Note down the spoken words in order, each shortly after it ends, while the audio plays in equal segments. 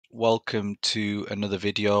welcome to another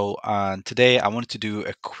video. And today I wanted to do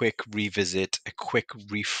a quick revisit, a quick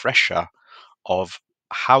refresher of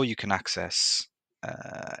how you can access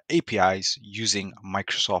APIs using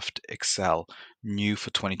Microsoft Excel new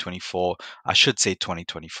for 2024. I should say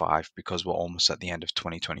 2025 because we're almost at the end of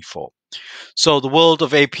 2024. So the world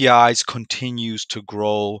of APIs continues to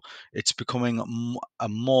grow. It's becoming a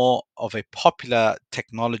more of a popular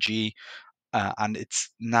technology, and it's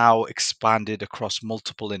now expanded across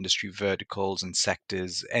multiple industry verticals and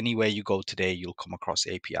sectors. Anywhere you go today, you'll come across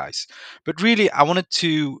APIs. But really, I wanted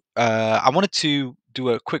to do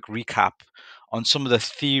a quick recap on some of the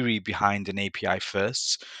theory behind an API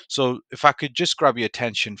first. So if I could just grab your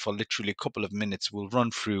attention for literally a couple of minutes, we'll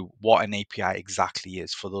run through what an API exactly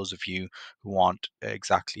is for those of you who aren't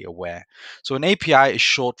exactly aware. So an API is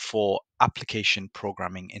short for Application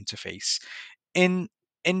Programming Interface. In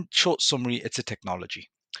in short summary, it's a technology,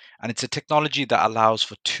 and it's a technology that allows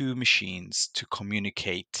for two machines to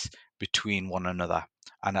communicate between one another,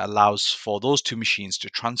 and it allows for those two machines to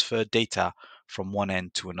transfer data from one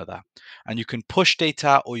end to another. And you can push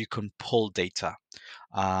data or you can pull data.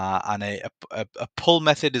 And a pull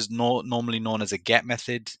method is normally known as a get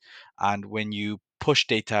method. And when you push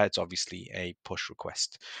data, it's obviously a push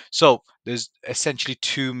request. So there's essentially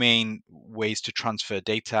two main ways to transfer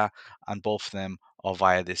data, and both of them are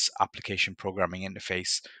via this application programming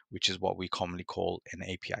interface, which is what we commonly call an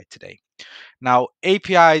API today. Now,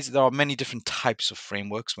 APIs, there are many different types of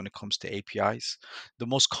frameworks when it comes to APIs. The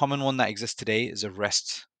most common one that exists today is a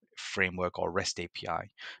REST framework or REST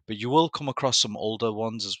API, but you will come across some older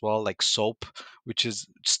ones as well, like SOAP, which is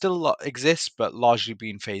still exists but largely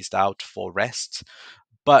being phased out for REST.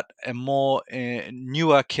 But a more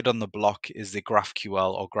newer kid on the block is the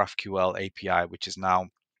GraphQL or GraphQL API, which is now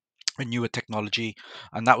a newer technology,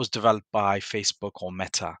 and that was developed by Facebook or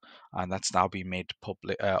Meta, and that's now being made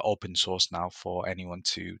public, open source now for anyone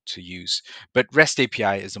to use. But REST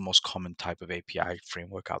API is the most common type of API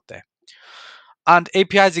framework out there. And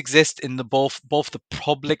APIs exist in the both the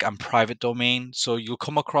public and private domain. So you'll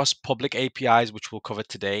come across public APIs, which we'll cover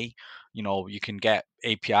today. You can get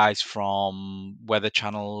APIs from weather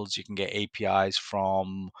channels, you can get APIs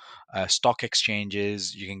from stock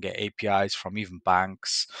exchanges, you can get APIs from even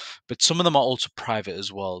banks, but some of them are also private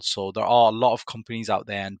as well. So there are a lot of companies out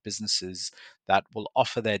there and businesses that will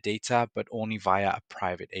offer their data, but only via a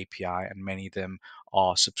private API, and many of them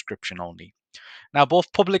are subscription only. Now,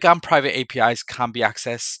 both public and private APIs can be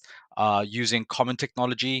accessed using common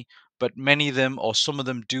technology, but many of them or some of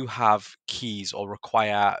them do have keys or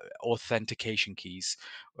require authentication keys,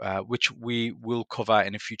 which we will cover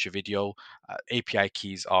in a future video. API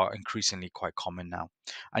keys are increasingly quite common now.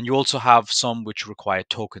 And you also have some which require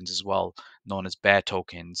tokens as well, known as bear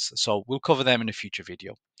tokens. So we'll cover them in a future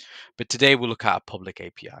video. But today we'll look at a public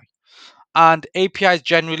API. And APIs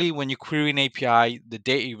generally, when you query an API, the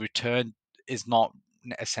data you return is not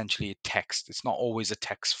essentially a text. It's not always a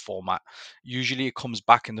text format. Usually it comes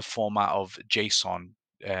back in the format of JSON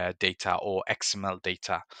data or XML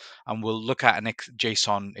data. And we'll look at an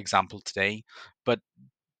JSON example today. But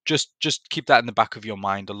just keep that in the back of your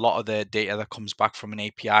mind. A lot of the data that comes back from an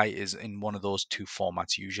API is in one of those two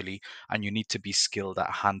formats usually, and you need to be skilled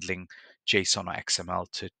at handling JSON or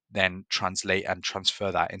XML to then translate and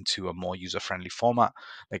transfer that into a more user-friendly format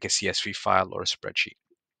like a CSV file or a spreadsheet.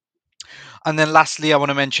 And then lastly, I want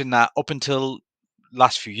to mention that up until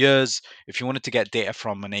last few years, if you wanted to get data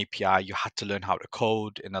from an API, you had to learn how to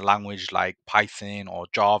code in a language like Python or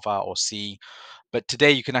Java or C. But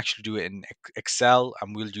today you can actually do it in Excel,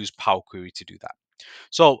 and we'll use PowerQuery to do that.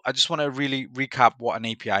 So I just want to really recap what an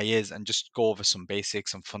API is and just go over some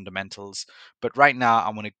basics and fundamentals. But right now, I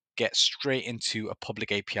want to get straight into a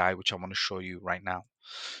public API, which I want to show you right now.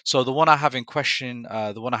 So the one I have in question,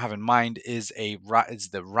 the one I have in mind is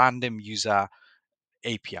the random user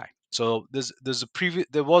API. So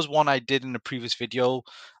there was one I did in a previous video,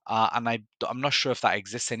 and I'm not sure if that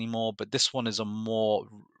exists anymore. But this one is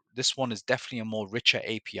definitely a more richer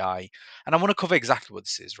API, and I want to cover exactly what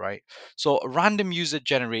this is, right? So a random user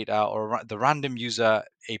generator the random user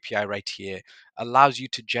API right here allows you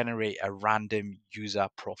to generate a random user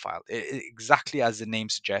profile. Exactly as the name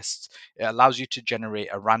suggests, it allows you to generate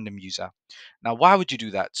a random user. Now, why would you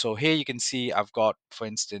do that? So here you can see I've got, for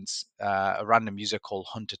instance, a random user called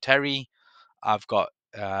Hunter Terry. I've got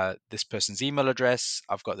this person's email address.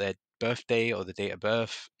 I've got their birthday or the date of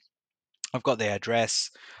birth. I've got their address.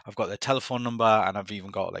 I've got their telephone number, and I've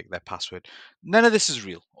even got like their password. None of this is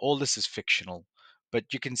real. All this is fictional. But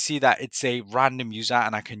you can see that it's a random user,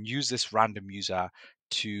 and I can use this random user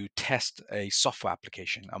to test a software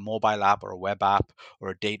application, a mobile app or a web app or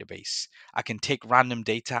a database. I can take random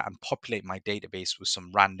data and populate my database with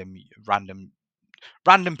some random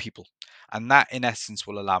people. And that in essence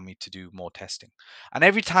will allow me to do more testing. And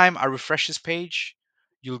every time I refresh this page,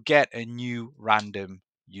 you'll get a new random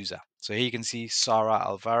user. So here you can see Sarah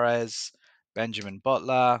Alvarez, Benjamin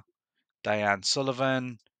Butler, Diane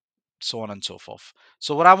Sullivan, so on and so forth.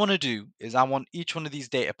 So what I want to do is I want each one of these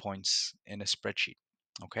data points in a spreadsheet.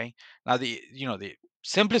 Okay. Now the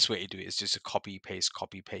simplest way to do it is just a copy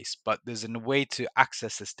paste, but there's a way to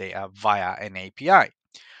access this data via an API.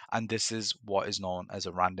 And this is what is known as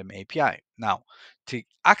a random API. Now, to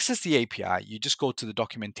access the API, you just go to the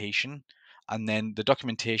documentation, and then the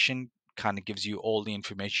documentation kind of gives you all the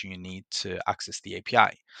information you need to access the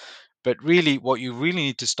API. But really, what you really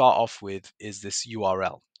need to start off with is this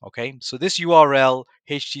URL. Okay, so this URL,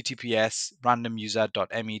 https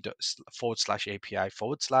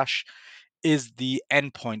randomuser.me/API/ is the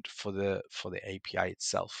endpoint for the API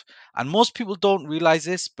itself. And most people don't realize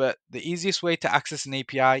this, but the easiest way to access an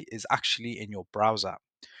API is actually in your browser.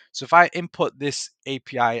 So if I input this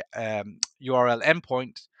API URL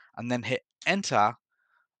endpoint and then hit enter,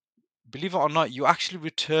 believe it or not, you actually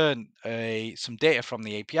return some data from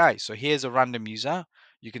the API. So here's a random user.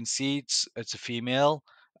 You can see it's a female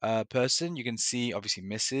person. You can see obviously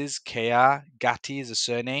Mrs. Kea Gatti is a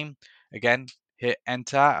surname. Again, hit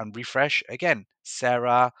enter and refresh. Again,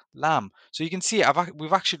 Sarah Lamb. So you can see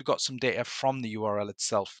we've actually got some data from the URL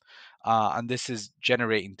itself. And this is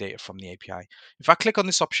generating data from the API. If I click on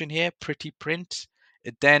this option here, pretty print,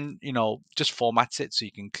 it then just formats it so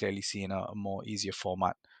you can clearly see in a more easier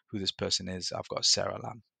format who this person is. I've got Sarah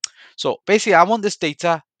Lamb. So basically, I want this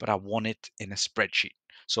data, but I want it in a spreadsheet.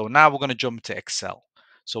 So now we're going to jump to Excel.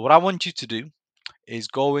 So what I want you to do is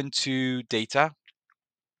go into data,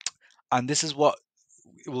 and this is what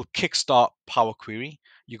will kickstart PowerQuery.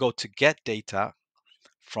 You go to get data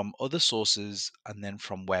from other sources and then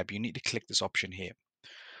from web. You need to click this option here.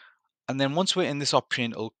 And then once we're in this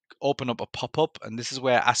option, it'll open up a pop-up, and this is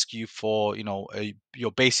where I ask you for,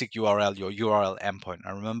 your basic URL, your URL endpoint.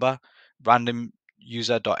 And remember, random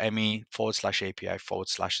user.me/API/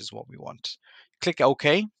 is what we want. Click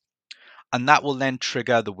OK, and that will then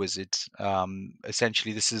trigger the wizard.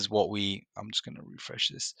 Essentially, this is what I'm just going to refresh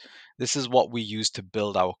this. This is what we use to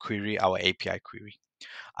build our query, our API query.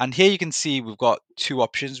 And here you can see we've got two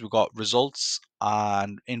options. We've got results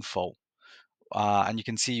and info. And you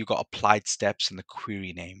can see you've got applied steps and the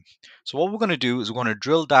query name. So what we're going to do is we're going to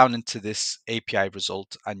drill down into this API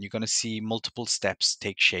result, and you're going to see multiple steps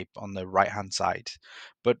take shape on the right hand side.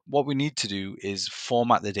 But what we need to do is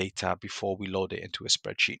format the data before we load it into a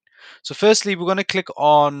spreadsheet. So firstly, we're going to click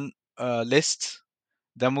on list,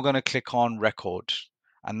 then we're going to click on record.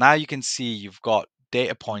 And now you can see you've got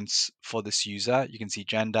data points for this user. You can see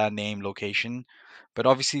gender, name, location. But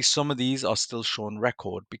obviously some of these are still shown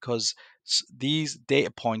record because these data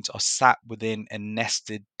points are sat within a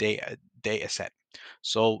nested data set.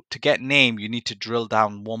 So to get name, you need to drill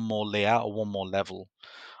down one more layer or one more level.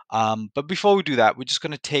 But before we do that, we're just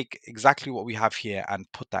going to take exactly what we have here and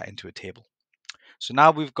put that into a table. So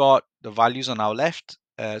now we've got the values on our left,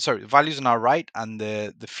 the values on our right, and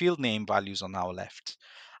the field name values on our left.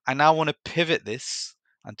 I now want to pivot this,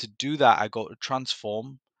 and to do that, I go to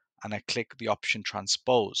transform and I click the option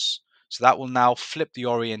transpose. So that will now flip the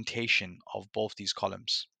orientation of both these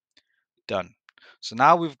columns. Done. So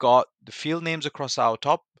now we've got the field names across our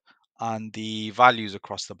top and the values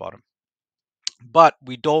across the bottom. But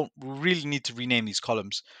we don't really need to rename these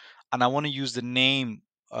columns. And I want to use the name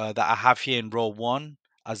that I have here in row 1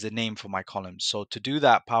 as the name for my columns. So to do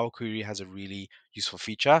that, Power Query has a really useful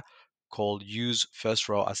feature called use first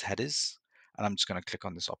row as headers. And I'm just going to click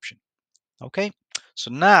on this option. Okay, so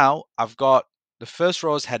now I've got the first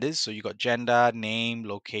row as headers. So you've got gender, name,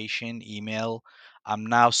 location, email. I'm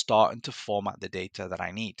now starting to format the data that I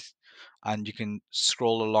need. And you can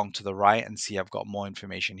scroll along to the right and see I've got more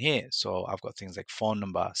information here. So I've got things like phone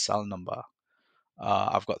number, cell number.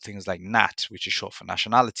 I've got things like NAT, which is short for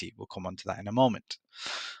nationality. We'll come on to that in a moment.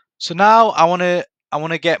 So now I want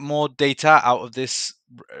to get more data out of this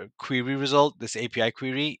query result, this API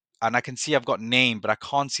query, and I can see I've got name, but I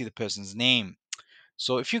can't see the person's name.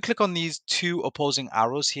 So if you click on these two opposing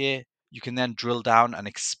arrows here, you can then drill down and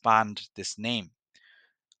expand this name.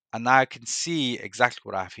 And now I can see exactly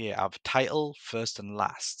what I have here. I have title, first and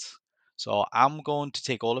last. So I'm going to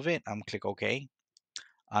take all of it and click OK.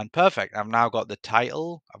 And perfect. I've now got the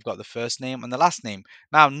title, I've got the first name and the last name.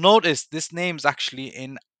 Now notice this name is actually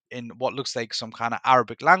in what looks like some kind of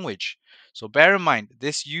Arabic language. So bear in mind,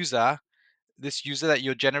 this user this user that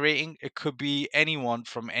you're generating, it could be anyone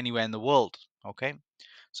from anywhere in the world. Okay,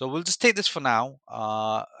 so we'll just take this for now.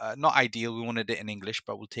 Not ideal, we wanted it in English,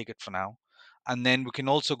 but we'll take it for now. And then we can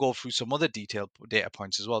also go through some other detailed data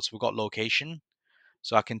points as well. So we've got location.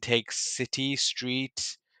 So I can take city,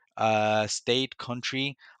 street, state,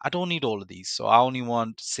 country. I don't need all of these. So I only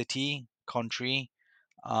want city, country,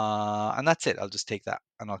 and that's it. I'll just take that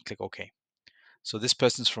and I'll click OK. So this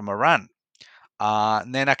person's from Iran.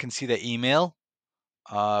 And then I can see the email.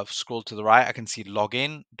 Scroll to the right, I can see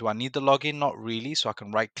login. Do I need the login? Not really. So I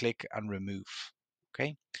can right click and remove.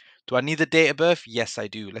 Okay. Do I need the date of birth? Yes, I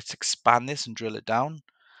do. Let's expand this and drill it down.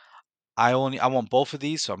 I want both of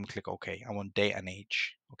these, so I'm gonna click OK. I want date and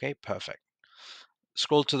age. Okay, perfect.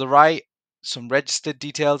 Scroll to the right, some registered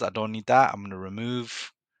details. I don't need that. I'm gonna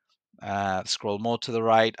remove. Scroll more to the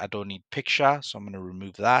right. I don't need picture, so I'm gonna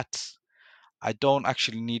remove that. I don't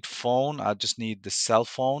actually need phone. I just need the cell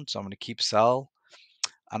phone, so I'm gonna keep cell.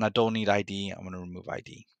 And I don't need ID. I'm gonna remove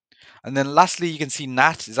ID. And then lastly, you can see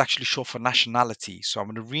NAT is actually short for nationality. So I'm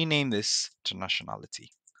going to rename this to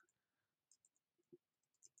nationality.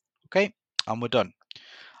 Okay, and we're done.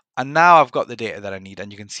 And now I've got the data that I need,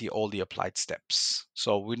 and you can see all the applied steps.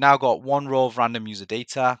 So we've now got one row of random user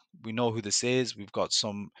data. We know who this is. We've got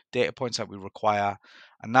some data points that we require.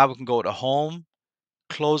 And now we can go to home,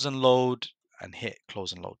 close and load, and hit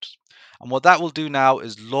close and load. And what that will do now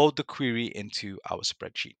is load the query into our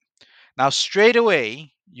spreadsheet. Now, straight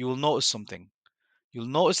away, you will notice something. You'll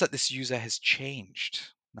notice that this user has changed.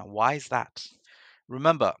 Now, why is that?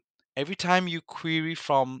 Remember, every time you query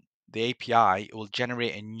from the API, it will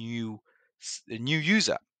generate a new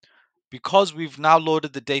user. Because we've now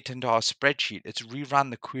loaded the data into our spreadsheet, it's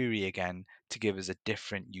reran the query again to give us a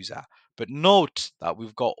different user. But note that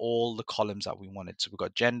we've got all the columns that we wanted. So we've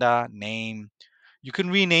got gender, name. You can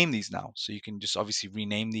rename these now. So you can just obviously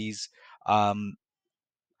rename these.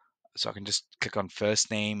 So I can just click on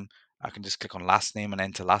first name. I can just click on last name and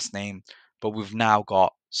enter last name. But we've now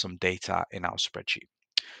got some data in our spreadsheet.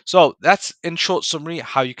 So that's in short summary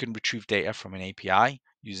how you can retrieve data from an API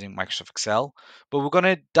using Microsoft Excel. But we're going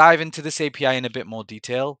to dive into this API in a bit more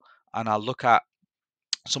detail, and I'll look at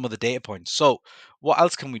some of the data points. So what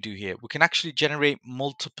else can we do here? We can actually generate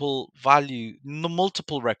multiple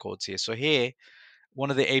records here. So here, one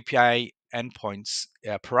of the API endpoints,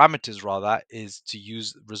 parameters rather, is to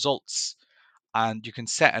use results. And you can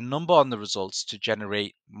set a number on the results to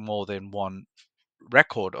generate more than one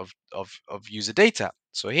record of user data.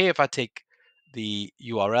 So here, if I take the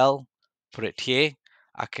URL, put it here,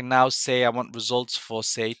 I can now say I want results for,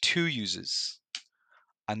 say, 2 users.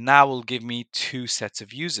 And now will give me 2 sets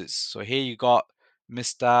of users. So here you got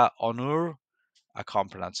Mr. Onur. I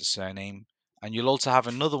can't pronounce his surname. And you'll also have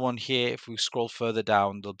another one here. If we scroll further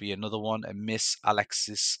down, there'll be another one, a Miss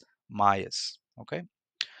Alexis Myers. Okay.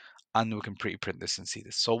 And we can pre-print this and see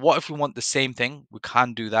this. So what if we want the same thing? We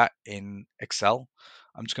can do that in Excel.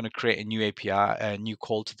 I'm just going to create a new API, a new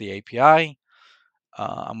call to the API.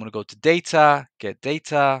 I'm going to go to data, get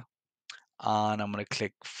data, and I'm going to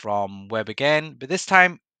click from web again. But this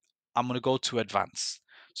time, I'm going to go to advanced.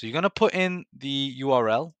 So you're going to put in the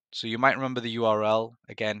URL. So you might remember the URL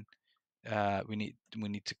again. We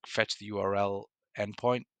need to fetch the URL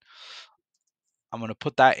endpoint. I'm going to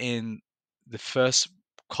put that in the first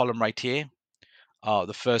column right here.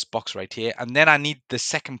 The first box right here, and then I need the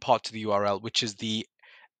second part to the URL, which is the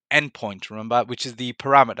endpoint, remember, which is the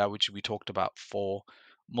parameter which we talked about for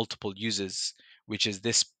multiple users, which is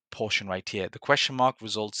this portion right here. The question mark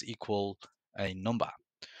results equal a number.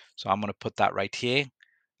 So I'm going to put that right here,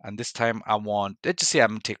 and this time I want, let's just say I'm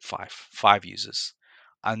going to take five users.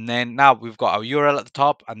 And then now we've got our URL at the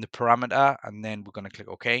top and the parameter, and then we're going to click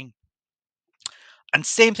OK. And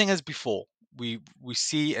same thing as before, we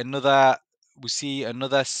see another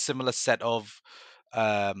similar set of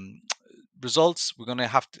um, results. We're gonna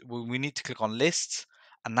have to we need to click on lists,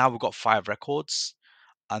 and now we've got 5 records.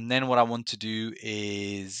 And then what I want to do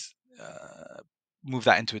is move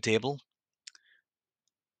that into a table.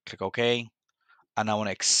 Click OK, and I want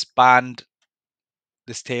to expand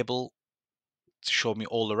this table to show me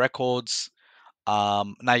all the records.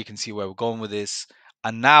 Now you can see where we're going with this,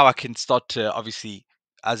 and now I can start to obviously,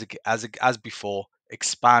 as before,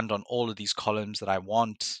 expand on all of these columns that I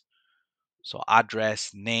want. So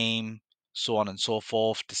address, name, so on and so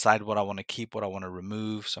forth. Decide what I want to keep, what I want to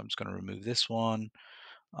remove. So I'm just going to remove this one.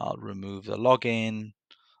 I'll remove the login.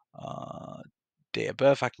 Date of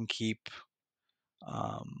birth I can keep.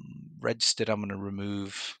 Registered I'm going to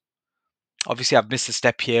remove. Obviously I've missed a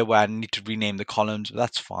step here where I need to rename the columns, but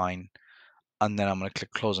that's fine. And then I'm going to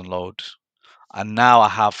click close and load. And now I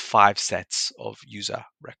have 5 sets of user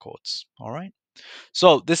records. All right.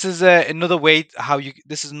 So this is another way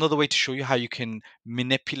this is another way to show you how you can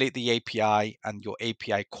manipulate the API and your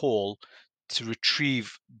API call to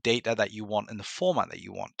retrieve data that you want in the format that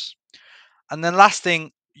you want. And then last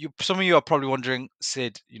thing, some of you are probably wondering,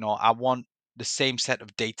 Sid, I want the same set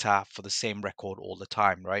of data for the same record all the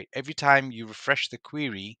time, right? Every time you refresh the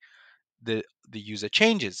query, the user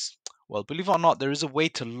changes. Well, believe it or not, there is a way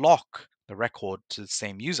to lock the record to the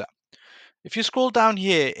same user. If you scroll down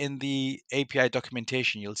here in the API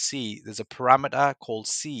documentation, you'll see there's a parameter called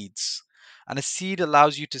seeds. And a seed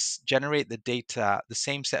allows you to generate the data, the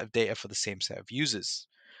same set of data for the same set of users.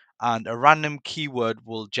 And a random keyword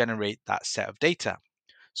will generate that set of data.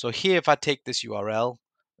 So here, if I take this URL,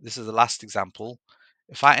 this is the last example.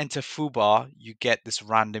 If I enter foobar, you get this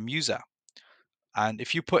random user. And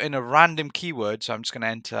if you put in a random keyword, so I'm just going to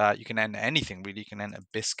enter, you can enter anything really. You can enter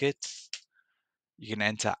biscuit, you can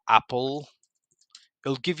enter apple.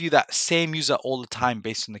 It'll give you that same user all the time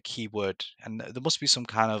based on the keyword. And there must be some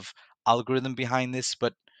kind of algorithm behind this,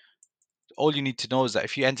 but all you need to know is that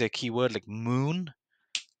if you enter a keyword like moon,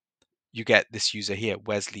 you get this user here,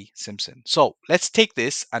 Wesley Simpson. So let's take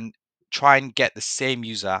this and try and get the same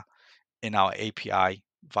user in our API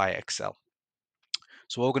via Excel.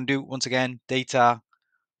 So what we're going to do, once again, data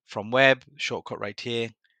from web, shortcut right here,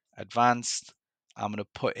 advanced. I'm going to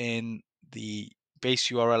put in the base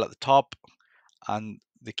URL at the top, and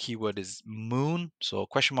the keyword is moon. So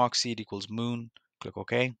question mark seed equals moon. Click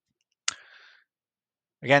OK.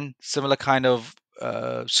 Again, similar kind of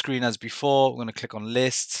screen as before. We're going to click on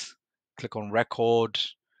list, click on record,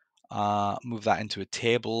 move that into a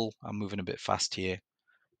table. I'm moving a bit fast here.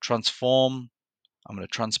 Transform. I'm going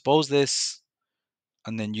to transpose this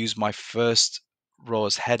and then use my first row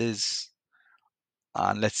as headers.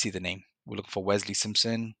 And let's see the name. We're looking for Wesley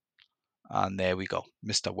Simpson. And there we go,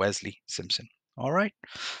 Mr. Wesley Simpson. All right.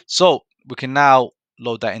 So we can now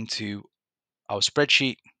load that into our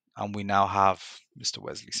spreadsheet, and we now have Mr.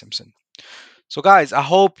 Wesley Simpson. So guys, I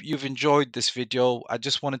hope you've enjoyed this video. I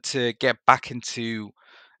just wanted to get back into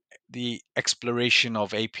the exploration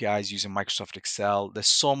of APIs using Microsoft Excel. There's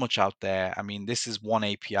so much out there. I mean, this is one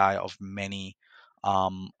API of many.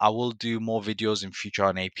 I will do more videos in future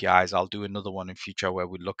on APIs. I'll do another one in future where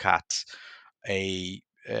we look at a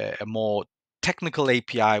a more technical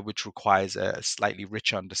API which requires a slightly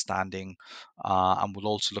richer understanding, and we'll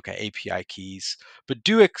also look at API keys. But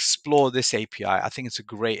do explore this API. I think it's a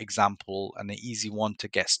great example and an easy one to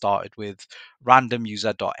get started with.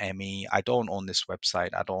 Randomuser.me. I don't own this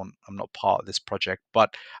website. I'm not part of this project,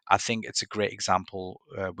 but I think it's a great example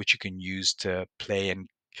which you can use to play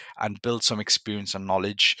and build some experience and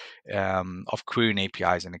knowledge of querying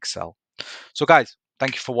APIs in Excel. So guys,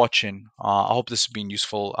 thank you for watching. I hope this has been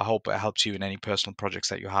useful. I hope it helps you in any personal projects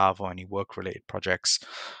that you have or any work related projects.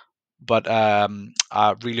 But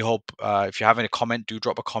I really hope if you have any comment, do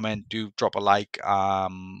drop a comment, do drop a like.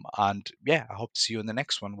 And yeah, I hope to see you in the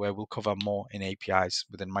next one where we'll cover more in APIs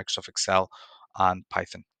within Microsoft Excel and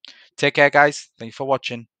Python. Take care, guys. Thank you for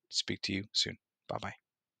watching. Speak to you soon. Bye bye.